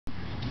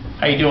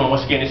How you doing?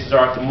 Once again, this is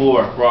Arthur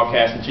Moore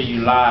broadcasting to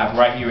you live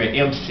right here at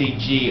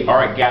Mcg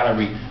Art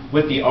Gallery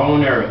with the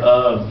owner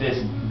of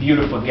this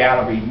beautiful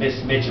gallery, Miss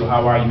Mitchell.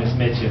 How are you, Miss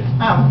Mitchell?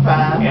 I'm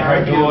fine. And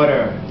her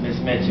daughter,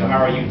 Miss Mitchell.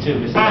 How are you too,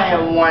 Miss Mitchell? I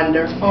am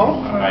wonderful.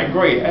 All right,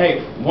 great.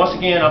 Hey, once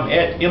again, I'm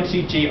at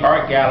Mcg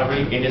Art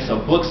Gallery, and it's a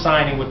book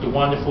signing with the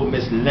wonderful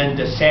Miss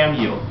Linda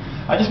Samuel.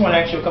 I just want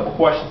to ask you a couple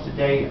questions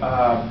today,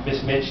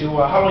 Miss Mitchell.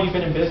 How long have you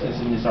been in business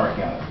in this art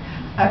gallery?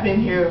 I've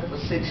been here for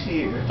 6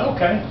 years.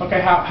 Okay. How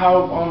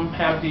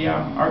have the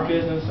art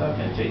business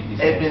been to you?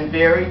 It's been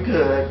very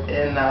good,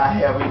 and I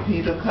have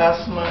repeated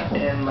customer.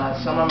 And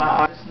some of my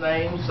artist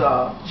names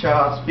are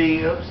Charles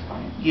Bibbs,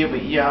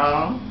 Gilbert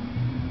Young,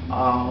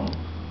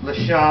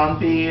 LaShawn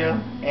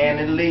Bibb,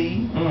 Annie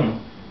Lee,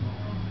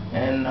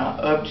 and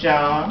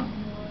Upjohn.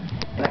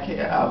 And I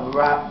have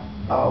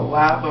a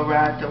wide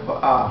variety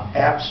of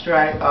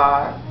abstract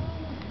art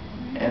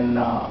and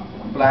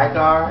black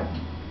art.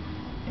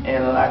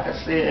 And like I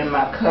said, and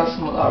my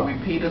customers are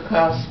repeated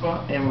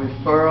customers and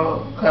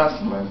referral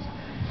customers.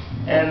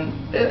 And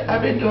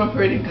I've been doing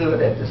pretty good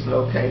at this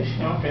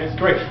location. Okay, that's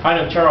great. I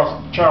know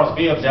Charles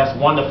Bibbs, that's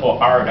wonderful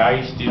art. I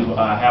used to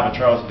have a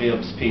Charles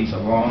Bibbs piece a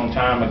long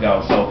time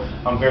ago, so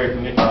I'm very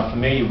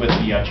familiar with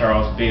the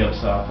Charles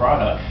Bibbs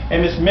product.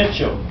 And Miss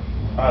Mitchell,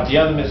 the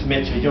other Miss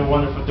Mitchell, your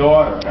wonderful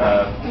daughter,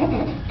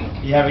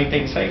 you have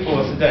anything to say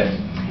for us today?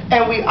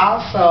 And we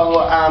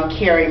also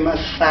carry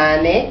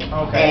Masonic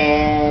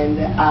and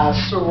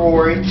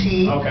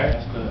sorority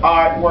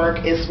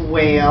artwork as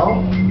well,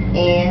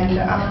 and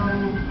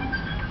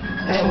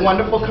it's a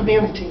wonderful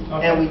community.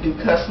 And we do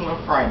customer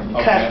framing.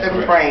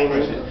 Custom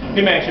framing.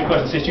 Let me ask you a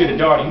question. Since you're the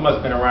daughter, you must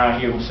have been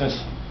around here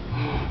since,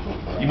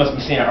 you must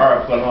be seeing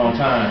art for a long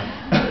time.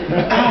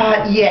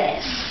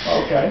 Yes.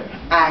 Okay.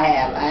 She I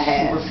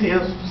have. was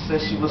here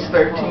since she was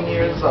 13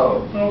 years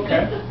old.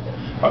 Okay.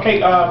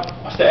 Okay,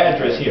 what's the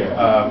address here,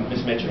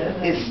 Miss Mitchell?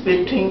 It's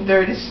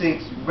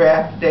 1536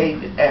 Ralph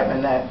David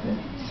Abernathy,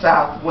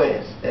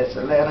 Southwest. That's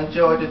Atlanta,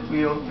 Georgia,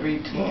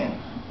 30310.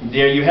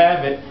 There you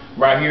have it,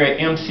 right here at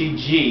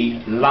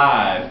Mcg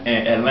Live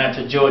in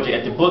Atlanta, Georgia,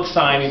 at the book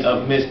signing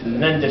of Miss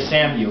Linda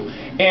Samuel.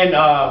 And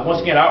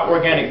once again, our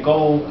organic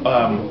gold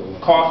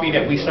coffee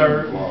that we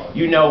serve,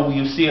 you know,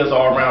 you see us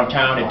all around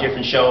town at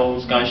different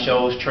shows, gun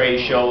shows, trade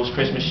shows,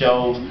 Christmas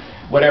shows.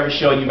 Whatever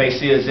show you may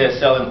see us there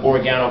selling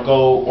Organo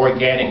Gold,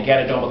 organic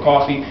Ganadoma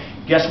coffee,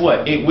 guess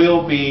what? It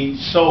will be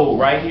sold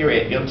right here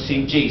at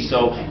Mcg.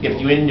 So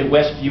if you're in the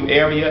Westview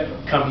area,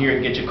 come here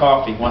and get your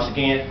coffee. Once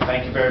again,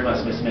 thank you very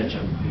much, Miss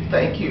Mitchell.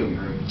 Thank you.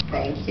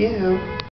 Thank you.